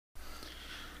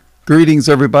Greetings,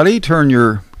 everybody. Turn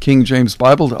your King James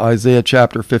Bible to Isaiah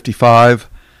chapter 55.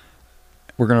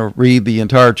 We're going to read the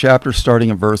entire chapter starting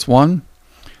in verse 1.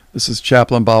 This is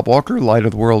Chaplain Bob Walker, Light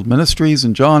of the World Ministries.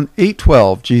 In John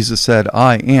 8:12, Jesus said,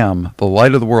 I am the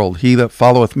light of the world. He that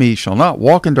followeth me shall not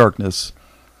walk in darkness,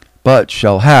 but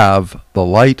shall have the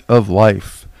light of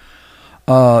life.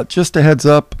 Just a heads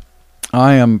up,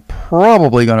 I'm going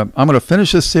to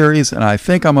finish this series, and I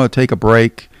think I'm going to take a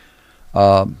break.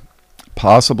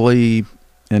 Possibly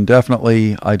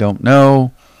indefinitely, I don't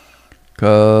know,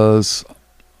 because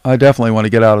I definitely want to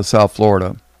get out of South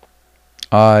Florida.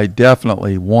 I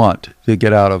definitely want to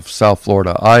get out of South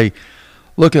Florida. I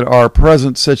look at our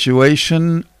present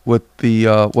situation with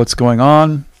the what's going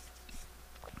on,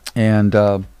 and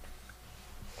I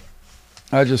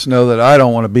just know that I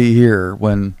don't want to be here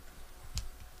when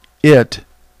it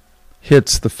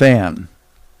hits the fan.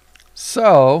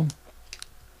 So,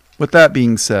 with that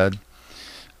being said,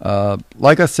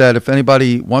 like I said, if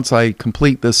anybody, once I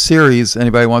complete this series,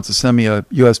 anybody wants to send me a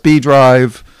USB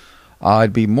drive,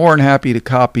 I'd be more than happy to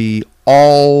copy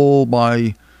all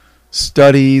my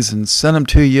studies and send them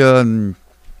to you, and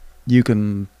you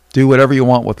can do whatever you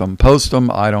want with them. Post them.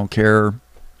 I don't care.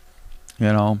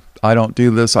 You know, I don't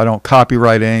do this. I don't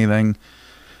copyright anything.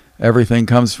 Everything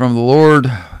comes from the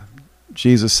Lord.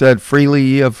 Jesus said, freely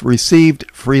ye have received,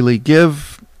 freely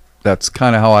give. That's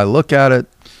kind of how I look at it.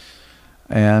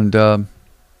 And, all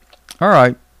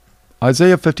right,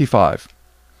 Isaiah 55.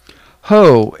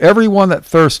 Ho, every one that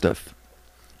thirsteth,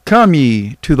 come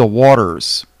ye to the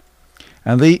waters,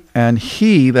 and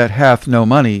he that hath no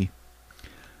money,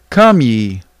 come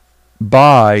ye,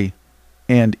 buy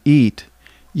and eat.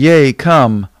 Yea,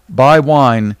 come, buy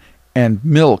wine and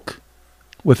milk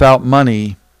without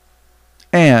money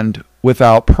and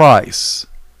without price.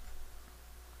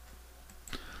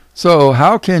 So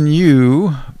how can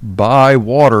you buy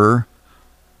water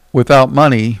without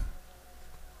money,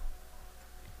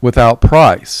 without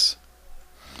price?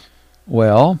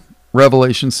 Well,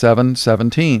 Revelation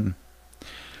 7:17.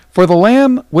 For the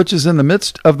Lamb which is in the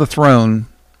midst of the throne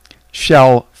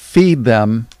shall feed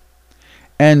them,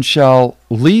 and shall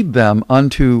lead them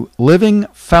unto living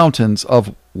fountains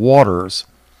of waters,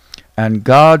 and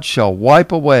God shall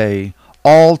wipe away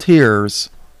all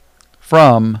tears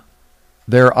from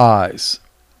their eyes.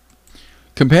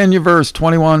 Companion verse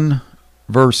 21,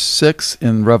 verse 6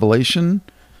 in Revelation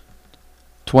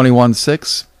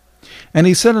 21:6. And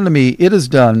he said unto me, It is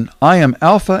done. I am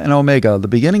Alpha and Omega, the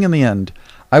beginning and the end.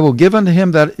 I will give unto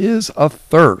him that is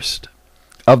athirst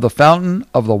of the fountain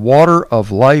of the water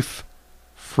of life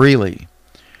freely.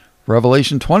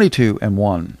 Revelation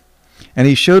 22:1. And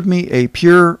he showed me a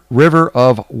pure river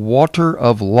of water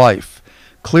of life,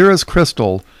 clear as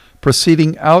crystal,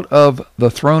 proceeding out of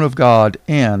the throne of God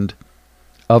and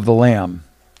of the Lamb.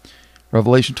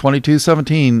 Revelation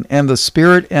 22:17. And the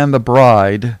Spirit and the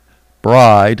bride,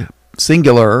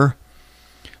 singular,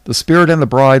 the Spirit and the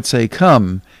bride say,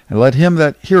 Come, and let him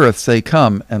that heareth say,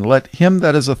 Come, and let him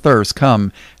that is athirst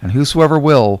come, and whosoever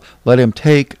will, let him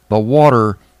take the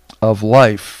water of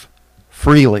life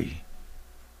freely.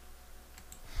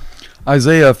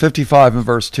 Isaiah 55 and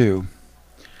verse 2.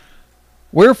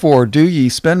 Wherefore do ye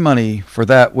spend money for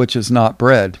that which is not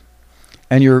bread,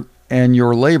 and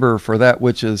your labor for that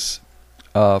which is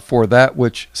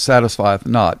which satisfieth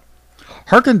not?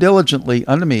 Hearken diligently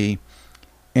unto me,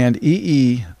 and eat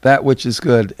ye that which is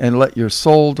good, and let your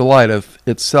soul delighteth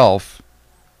itself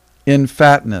in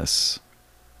fatness.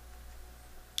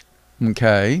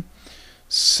 Okay,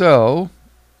 so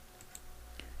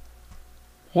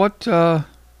what are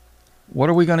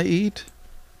we going to eat?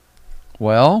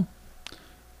 Well,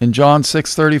 in John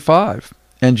 6:35,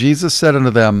 and Jesus said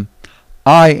unto them,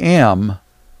 I am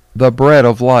the bread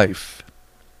of life.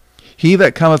 He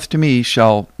that cometh to me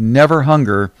shall never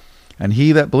hunger, and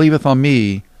he that believeth on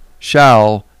me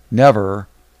shall never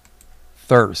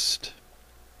thirst.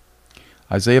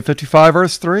 Isaiah 55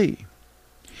 verse 3.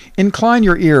 Incline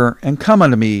your ear and come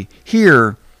unto me,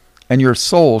 hear, and your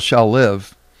soul shall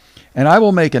live. And I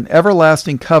will make an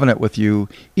everlasting covenant with you,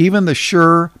 even the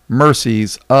sure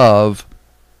mercies of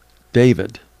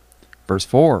David. Verse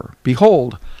 4.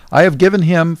 Behold, I have given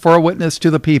him for a witness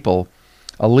to the people,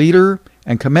 a leader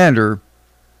and commander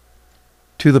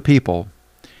to the people.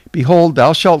 Behold,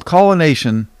 thou shalt call a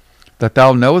nation that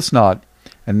thou knowest not,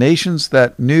 and nations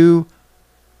that knew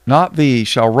not thee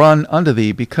shall run unto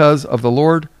thee because of the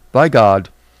Lord thy God,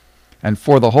 and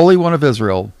for the Holy One of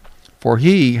Israel, for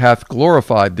he hath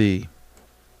glorified thee.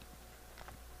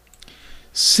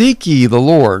 Seek ye the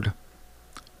Lord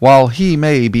while he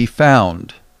may be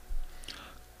found.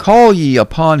 Call ye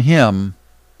upon him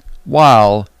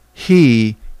while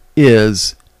he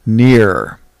is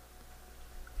near.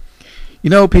 You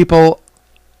know, people,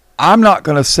 I'm not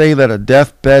going to say that a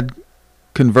deathbed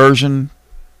conversion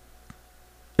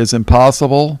is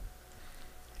impossible,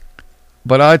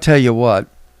 but I tell you what,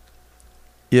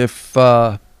 if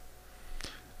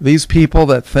these people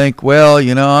that think, well,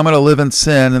 I'm going to live in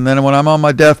sin, and then when I'm on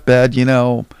my deathbed,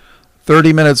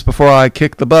 30 minutes before I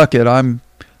kick the bucket, I'm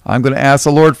going to ask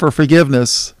the Lord for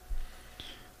forgiveness.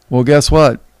 Well, guess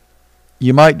what?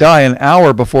 You might die an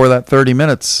hour before that 30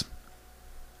 minutes.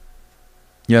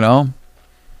 You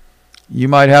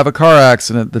might have a car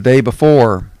accident the day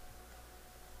before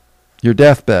your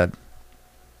deathbed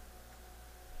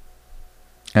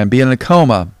and be in a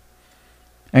coma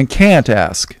and can't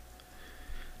ask.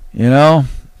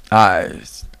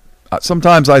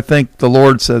 Sometimes I think the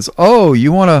Lord says, oh,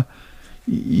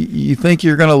 you think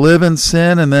you're going to live in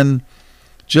sin, and then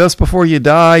just before you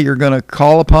die, you're going to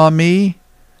call upon me?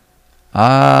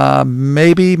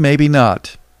 Maybe, maybe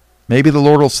not. Maybe the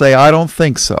Lord will say, I don't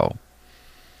think so.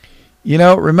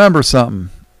 Remember something.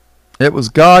 It was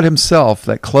God himself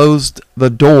that closed the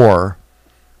door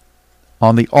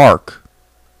on the ark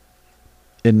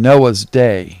in Noah's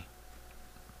day.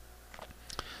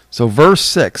 So verse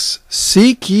 6,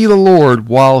 seek ye the Lord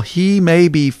while he may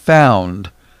be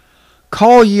found.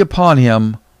 Call ye upon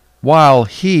him while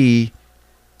he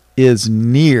is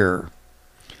near.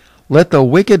 Let the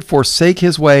wicked forsake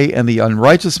his way, and the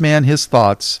unrighteous man his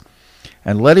thoughts,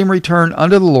 and let him return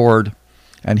unto the Lord,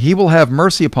 and he will have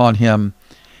mercy upon him,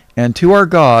 and to our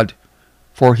God,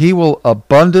 for he will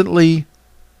abundantly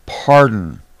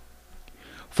pardon.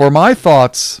 For my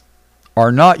thoughts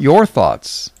are not your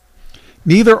thoughts,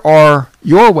 neither are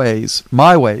your ways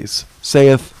my ways,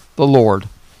 saith the Lord.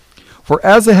 For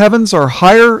as the heavens are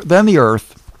higher than the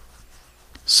earth,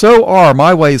 so are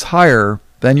my ways higher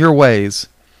than your ways,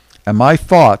 and my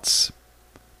thoughts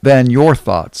than your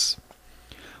thoughts.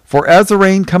 For as the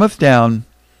rain cometh down,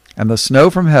 and the snow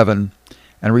from heaven,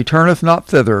 and returneth not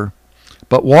thither,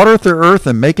 but watereth the earth,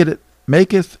 and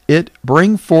maketh it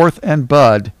bring forth and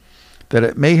bud, that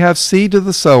it may have seed to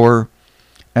the sower,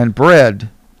 and bread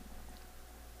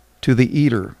to the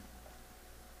eater.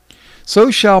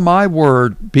 So shall my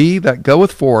word be that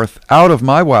goeth forth out of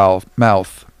my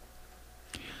mouth.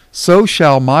 So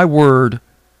shall my word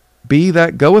be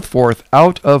that goeth forth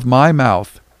out of my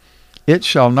mouth. It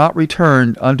shall not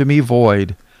return unto me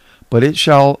void, but it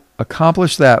shall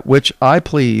accomplish that which I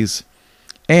please,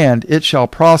 and it shall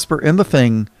prosper in the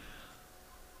thing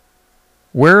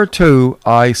whereto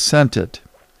I sent it.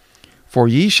 For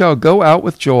ye shall go out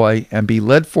with joy, and be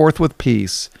led forth with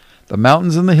peace. The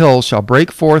mountains and the hills shall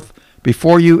break forth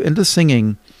before you into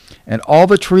singing, and all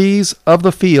the trees of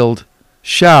the field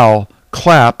shall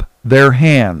clap their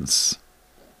hands.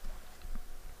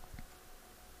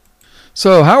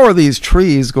 So how are these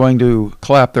trees going to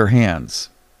clap their hands?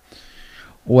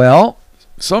 Well,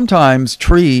 sometimes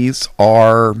trees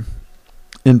are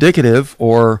indicative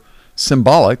or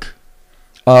symbolic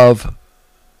of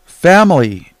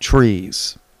family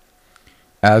trees,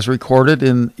 as recorded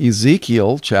in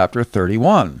Ezekiel chapter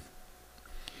 31.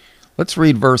 Let's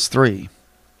read verse 3.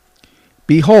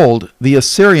 Behold, the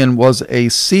Assyrian was a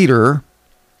cedar.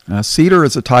 Now, cedar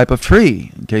is a type of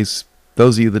tree, in case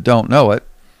those of you that don't know it.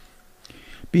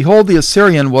 Behold, the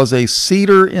Assyrian was a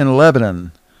cedar in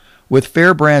Lebanon, with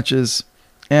fair branches,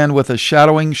 and with a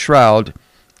shadowing shroud,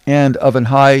 and of an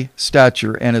high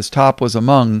stature, and his top was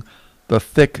among the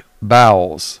thick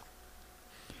boughs.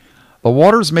 The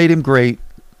waters made him great,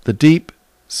 the deep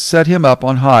set him up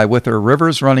on high, with her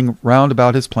rivers running round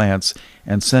about his plants,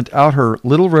 and sent out her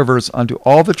little rivers unto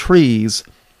all the trees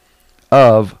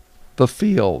of the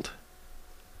field.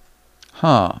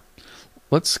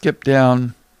 Let's skip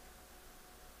down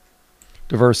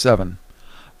to verse 7.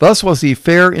 Thus was he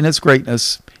fair in his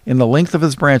greatness, in the length of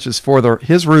his branches, for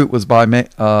his root was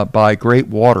by great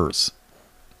waters.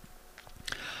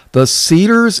 The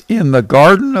cedars in the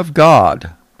garden of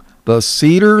God, the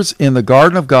cedars in the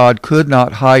garden of God could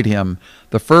not hide him.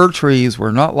 The fir trees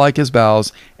were not like his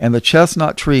boughs, and the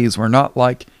chestnut trees were not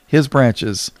like his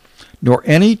branches, nor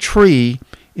any tree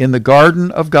in the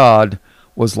garden of God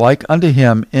was like unto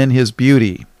him in his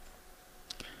beauty.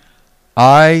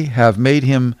 I have made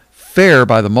him fair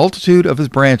by the multitude of his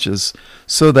branches,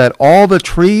 so that all the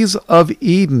trees of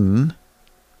Eden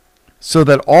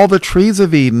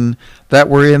that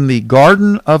were in the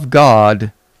garden of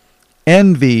God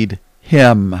envied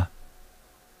him.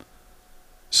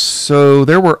 So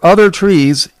there were other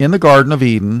trees in the Garden of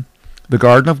Eden, the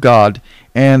Garden of God,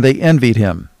 and they envied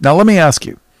him. Now let me ask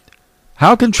you,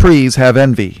 how can trees have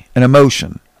envy and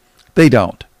emotion? They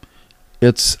don't.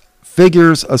 It's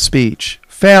figures of speech,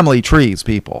 family trees,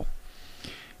 people.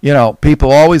 You know,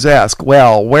 people always ask,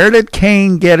 well, where did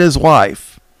Cain get his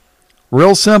wife?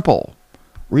 Real simple.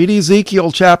 Read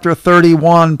Ezekiel chapter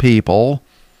 31, people.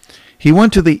 He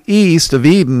went to the east of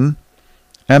Eden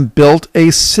and built a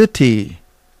city.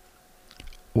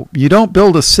 You don't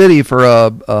build a city for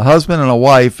a husband and a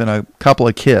wife and a couple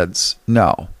of kids.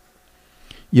 No.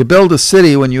 You build a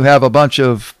city when you have a bunch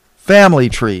of family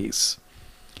trees.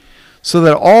 So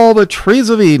that all the trees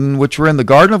of Eden, which were in the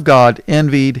garden of God,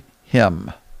 envied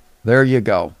him. There you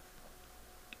go.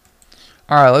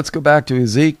 All right, let's go back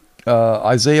to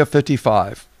Isaiah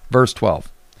 55, verse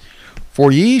 12.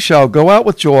 For ye shall go out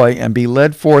with joy and be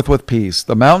led forth with peace.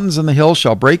 The mountains and the hills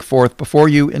shall break forth before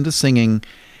you into singing,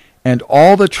 and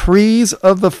all the trees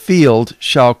of the field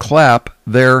shall clap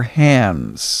their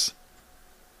hands.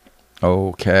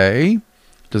 Okay.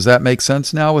 Does that make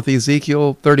sense now with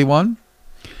Ezekiel 31?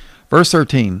 Verse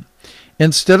 13.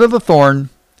 Instead of the thorn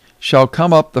shall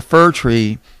come up the fir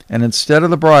tree, and instead of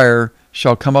the brier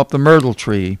shall come up the myrtle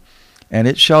tree, and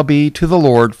it shall be to the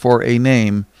Lord for a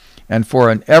name, and for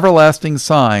an everlasting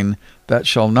sign that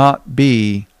shall not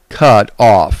be cut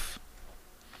off.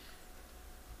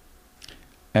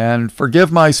 And forgive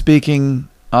my speaking,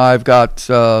 I've got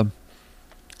a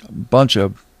bunch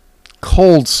of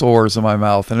cold sores in my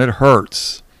mouth, and it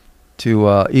hurts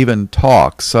to even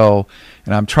talk. So,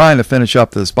 and I'm trying to finish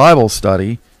up this Bible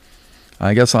study.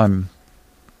 I guess I'm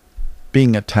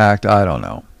being attacked. I don't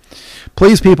know.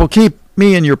 Please, people, keep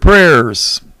me in your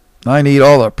prayers. I need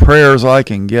all the prayers I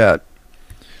can get.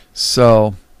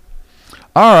 So,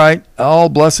 all right. All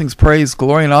blessings, praise,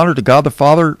 glory, and honor to God the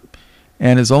Father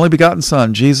and his only begotten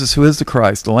Son, Jesus, who is the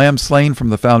Christ, the Lamb slain from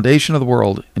the foundation of the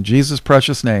world. In Jesus'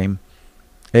 precious name,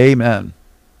 amen.